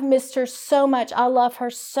much. I have missed her so much. I love her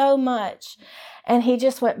so much. And he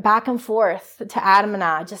just went back and forth to Adam and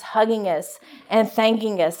I, just hugging us and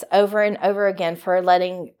thanking us over and over again for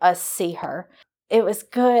letting us see her. It was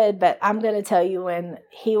good, but I'm going to tell you, when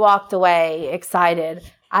he walked away excited,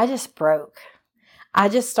 I just broke. I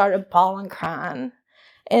just started bawling, crying.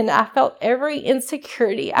 And I felt every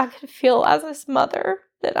insecurity I could feel as his mother,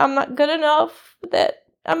 that I'm not good enough,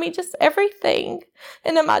 just everything.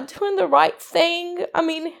 And am I doing the right thing?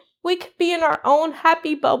 We could be in our own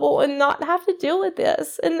happy bubble and not have to deal with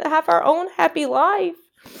this and have our own happy life.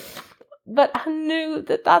 But I knew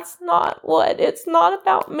that that's not it's not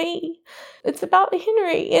about me. It's about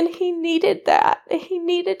Henry, and he needed that. He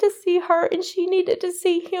needed to see her, and she needed to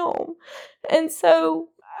see him. And so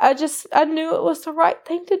I knew it was the right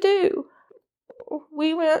thing to do.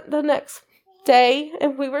 We went the next day,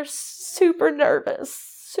 and we were super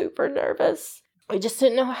nervous. We just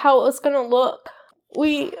didn't know how it was going to look.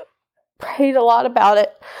 We prayed a lot about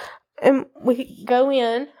it, and we go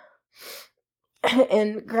in,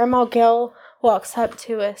 and Grandma Gail walks up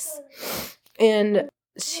to us, and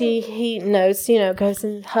he knows, goes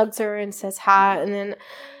and hugs her and says hi. And then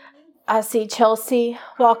I see Chelsea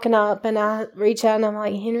walking up, and I reach out and I'm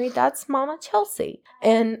like, Henry, that's Mama Chelsea.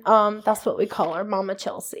 And that's what we call her, Mama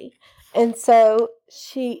Chelsea. And so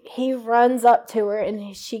he runs up to her,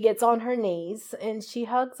 and she gets on her knees and she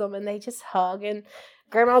hugs him, and they just hug. And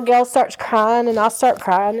Grandma Gail starts crying, and I start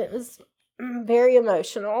crying. It was very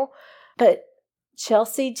emotional, but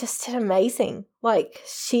Chelsea just did amazing.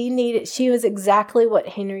 She was exactly what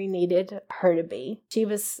Henry needed her to be. She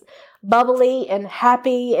was bubbly and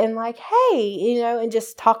happy and hey, and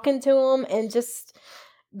just talking to him, and just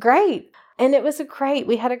great. And it was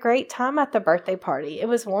we had a great time at the birthday party. It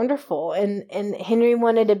was wonderful. And Henry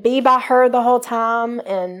wanted to be by her the whole time.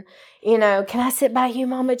 And, can I sit by you,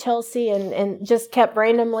 Mama Chelsea? And just kept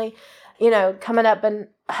randomly, coming up and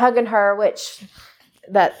hugging her, which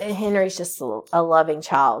that Henry's just a loving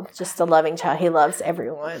child, He loves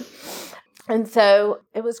everyone. And so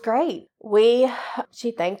it was great.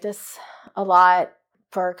 She thanked us a lot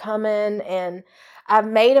for coming, and I've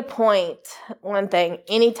made a point, one thing,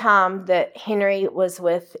 anytime that Henry was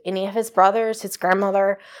with any of his brothers, his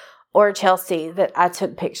grandmother, or Chelsea, that I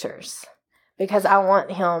took pictures, because I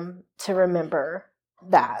want him to remember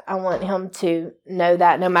that. I want him to know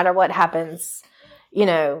that no matter what happens,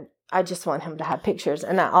 I just want him to have pictures.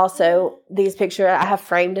 And these pictures I have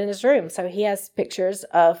framed in his room. So he has pictures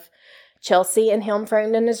of Chelsea and him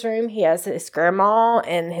framed in his room. He has his grandma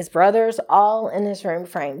and his brothers all in his room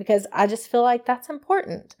framed, because I just feel like that's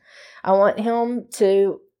important. I want him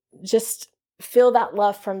to just feel that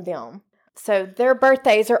love from them. So their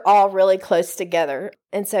birthdays are all really close together.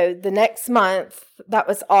 And so the next month, that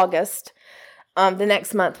was August, the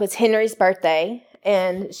next month was Henry's birthday.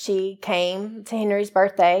 And she came to Henry's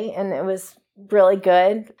birthday, and it was really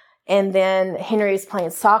good. And then Henry was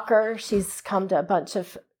playing soccer. She's come to a bunch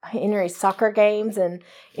of Henry's soccer games, and,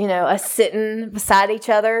 us sitting beside each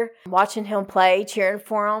other, watching him play, cheering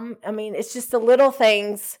for him. I mean, it's just the little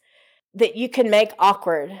things that you can make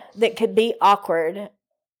awkward, that could be awkward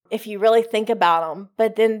if you really think about them.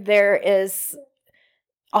 But then there is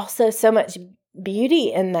also so much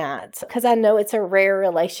beauty in that, because I know it's a rare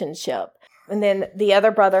relationship. And then the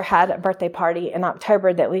other brother had a birthday party in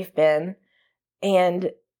October that we've been.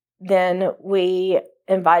 And then we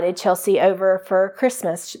invited Chelsea over for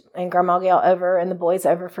Christmas, and Grandma Gail over, and the boys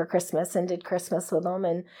over for Christmas, and did Christmas with them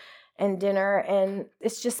and dinner. And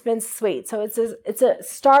it's just been sweet. So it's a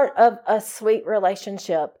start of a sweet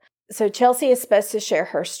relationship. So Chelsea is supposed to share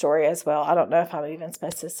her story as well. I don't know if I'm even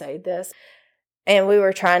supposed to say this. And we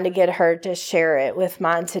were trying to get her to share it with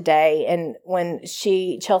mine today. And when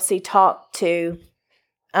Chelsea talked to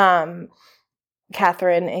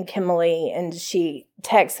Catherine and Kimberly, and she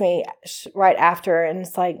texted me right after, and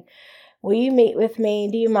it's like, will you meet with me?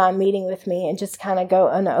 Do you mind meeting with me? And just kind of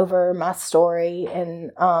going over my story,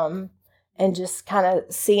 and just kind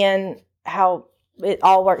of seeing how it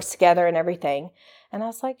all works together and everything. And I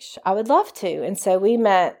was like, I would love to. And so we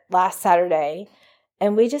met last Saturday,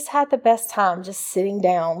 and we just had the best time just sitting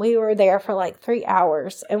down. We were there for like 3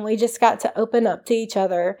 hours, and we just got to open up to each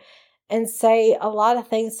other and say a lot of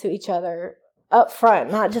things to each other up front,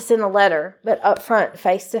 not just in a letter, but up front,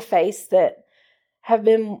 face to face, that I've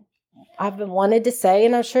been wanted to say,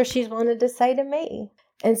 and I'm sure she's wanted to say to me.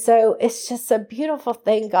 And so it's just a beautiful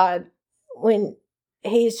thing, God, when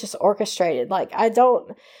He's just orchestrated. Like, I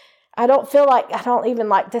don't feel like, I don't even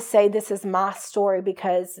like to say this is my story,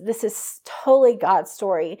 because this is totally God's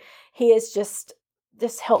story. He has just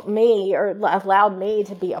helped me, or allowed me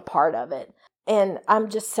to be a part of it. And I'm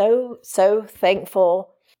just so, so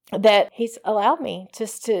thankful that He's allowed me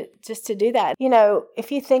just to do that.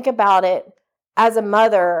 If you think about it, as a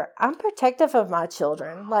mother, I'm protective of my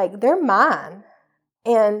children. Like, they're mine.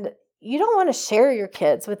 And you don't want to share your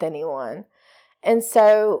kids with anyone. And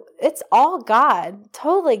so it's all God,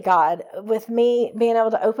 totally God, with me being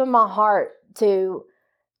able to open my heart to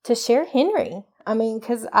share Henry. I mean,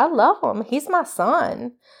 because I love him. He's my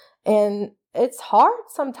son. And it's hard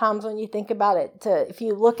sometimes when you think about it, if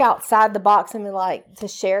you look outside the box and be like, to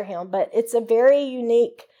share him. But it's a very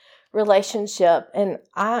unique relationship. And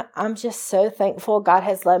I'm just so thankful God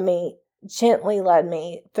has gently led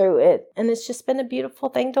me through it. And it's just been a beautiful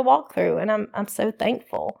thing to walk through. And I'm so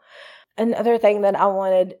thankful. Another thing that I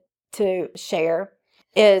wanted to share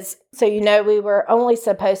is, so we were only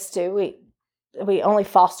supposed to, we only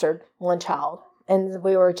fostered one child. And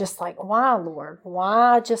we were just like, why, Lord?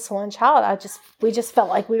 Why just one child? We just felt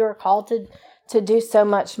like we were called to do so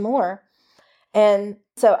much more. And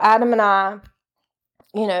so Adam and I,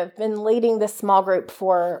 have been leading this small group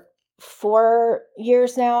for 4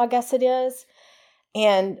 years now, I guess it is.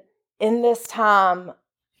 And in this time,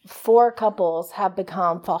 4 couples have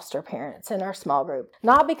become foster parents in our small group.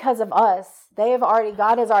 Not because of us.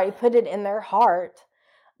 God has already put it in their heart,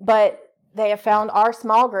 but they have found our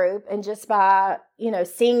small group, and just by,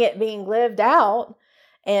 seeing it being lived out,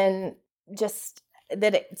 and just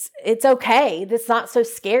that it's okay. That's not so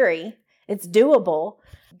scary. It's doable.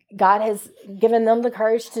 God has given them the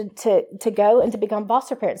courage to go and to become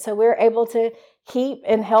foster parents. So we're able to keep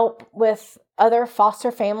and help with other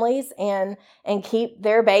foster families and keep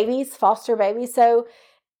their babies, foster babies. So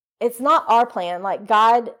it's not our plan. Like,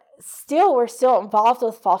 we're still involved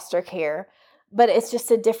with foster care, but it's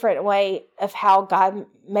just a different way of how God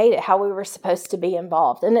made it, how we were supposed to be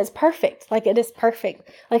involved. And it's perfect. Like, it is perfect.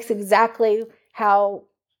 Like, it's exactly how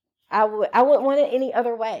I wouldn't want it any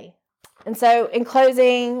other way. And so in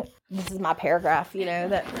closing, this is my paragraph,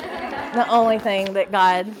 that the only thing that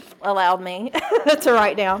God allowed me to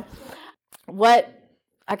write down. What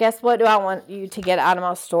do I want you to get out of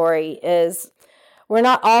my story is we're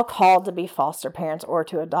not all called to be foster parents or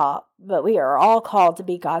to adopt, but we are all called to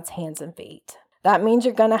be God's hands and feet. That means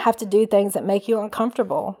you're going to have to do things that make you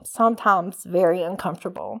uncomfortable, sometimes very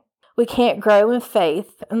uncomfortable. We can't grow in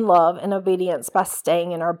faith and love and obedience by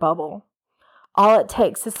staying in our bubble. All it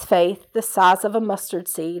takes is faith the size of a mustard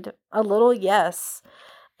seed, a little yes,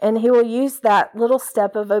 and He will use that little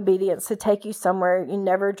step of obedience to take you somewhere you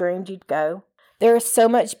never dreamed you'd go. There is so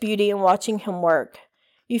much beauty in watching Him work.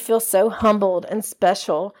 You feel so humbled and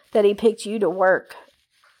special that He picked you to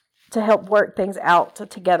help work things out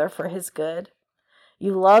together for His good.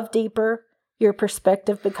 You love deeper, your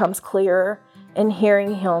perspective becomes clearer, and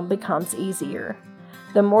hearing Him becomes easier.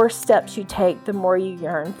 The more steps you take, the more you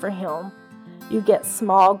yearn for Him. You get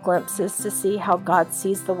small glimpses to see how God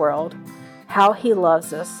sees the world, how He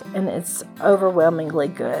loves us, and it's overwhelmingly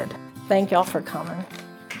good. Thank y'all for coming.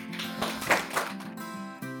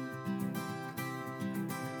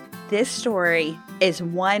 This story is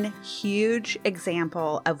one huge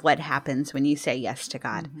example of what happens when you say yes to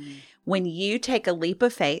God. Mm-hmm. When you take a leap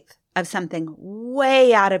of faith of something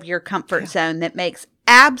way out of your comfort zone that makes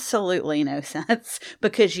absolutely no sense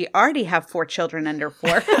because you already have 4 children under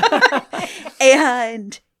 4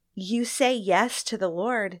 and you say yes to the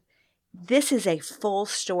Lord, this is a full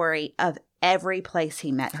story of every place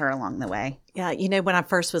He met her along the way. Yeah, when I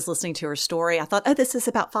first was listening to her story, I thought, oh, this is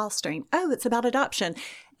about fostering. Oh, it's about adoption.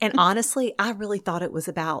 And honestly, I really thought it was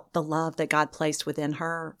about the love that God placed within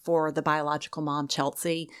her for the biological mom,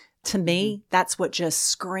 Chelsea. To me, that's what just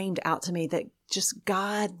screamed out to me, that just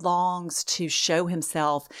God longs to show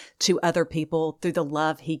Himself to other people through the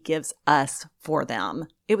love He gives us for them.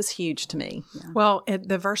 It was huge to me. Yeah. Well,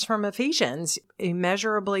 the verse from Ephesians,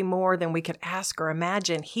 immeasurably more than we could ask or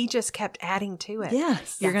imagine, He just kept adding to it.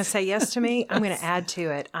 Yes. You're going to say yes to me, I'm going to add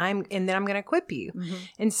to it. And then I'm going to equip you. Mm-hmm.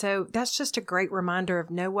 And so that's just a great reminder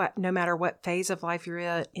of no matter what phase of life you're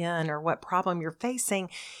in or what problem you're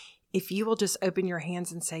facing, if you will just open your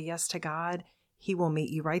hands and say yes to God, He will meet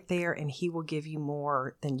you right there, and He will give you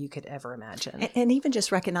more than you could ever imagine. And even just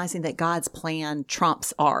recognizing that God's plan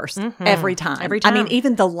trumps ours every time. Every time. I mean,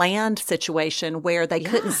 even the land situation where they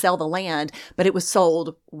couldn't sell the land, but it was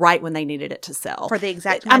sold right when they needed it to sell. For the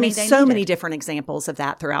exact money they so needed. Many different examples of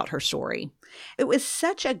that throughout her story. It was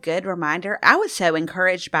such a good reminder. I was so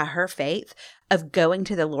encouraged by her faith of going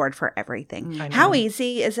to the Lord for everything. How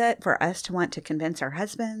easy is it for us to want to convince our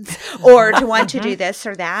husbands or to want to do this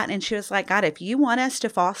or that? And she was like, God, if you want us to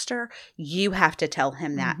foster, you have to tell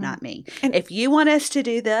Him that, not me. And if you want us to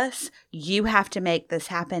do this, you have to make this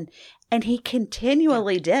happen. And He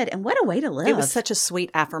continually did. And what a way to live. It was such a sweet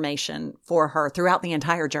affirmation for her throughout the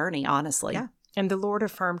entire journey, honestly. Yeah. And the Lord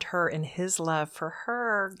affirmed her in His love for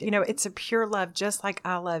her. It's a pure love, just like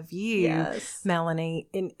I love you, Melanie,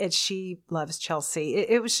 and she loves Chelsea.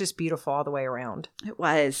 It was just beautiful all the way around. It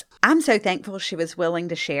was. I'm so thankful she was willing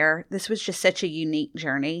to share. This was just such a unique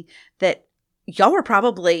journey that y'all were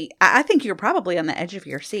I think you were probably on the edge of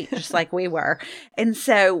your seat, just like we were. And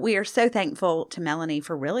so we are so thankful to Melanie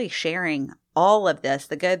for really sharing all of this,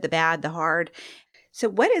 the good, the bad, the hard. So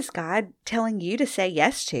what is God telling you to say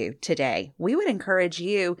yes to today? We would encourage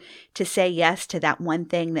you to say yes to that one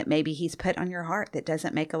thing that maybe He's put on your heart that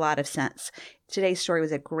doesn't make a lot of sense. Today's story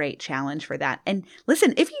was a great challenge for that. And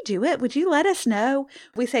listen, if you do it, would you let us know?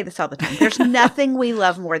 We say this all the time. There's nothing we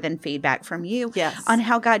love more than feedback from you on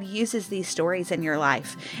how God uses these stories in your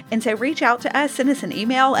life. And so reach out to us. Send us an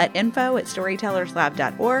email at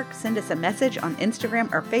info@storytellerslab.org. Send us a message on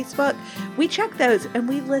Instagram or Facebook. We check those and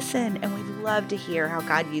we listen, and we love to hear how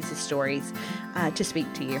God uses stories to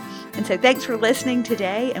speak to you. And so thanks for listening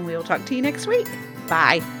today, and we will talk to you next week.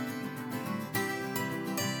 Bye.